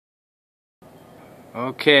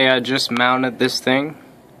Okay, I just mounted this thing.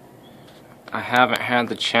 I haven't had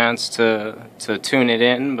the chance to tune it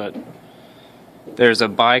in, but there's a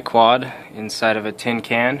biquad inside of a tin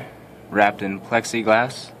can wrapped in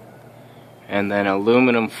plexiglass, and then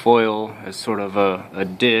aluminum foil as sort of a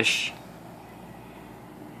dish.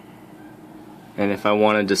 And if I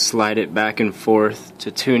wanted to slide it back and forth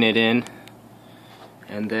to tune it in,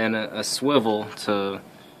 and then a swivel to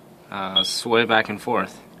sway back and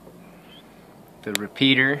forth. The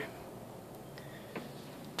repeater,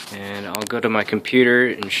 and I'll go to my computer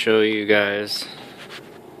and show you guys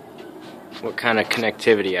what kind of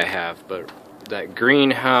connectivity I have. But that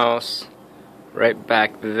greenhouse right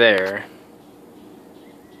back there,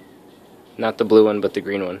 not the blue one but the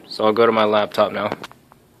green one. So I'll go to my laptop now.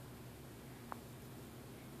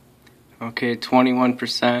 Okay,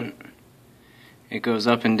 21%. It goes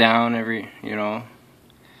up and down every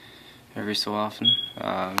so often.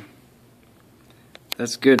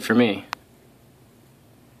 That's good for me.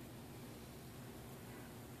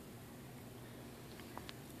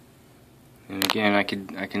 And again, I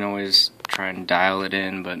can always try and dial it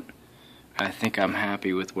in, but I think I'm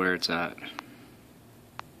happy with where it's at.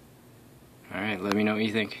 Alright, let me know what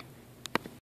you think.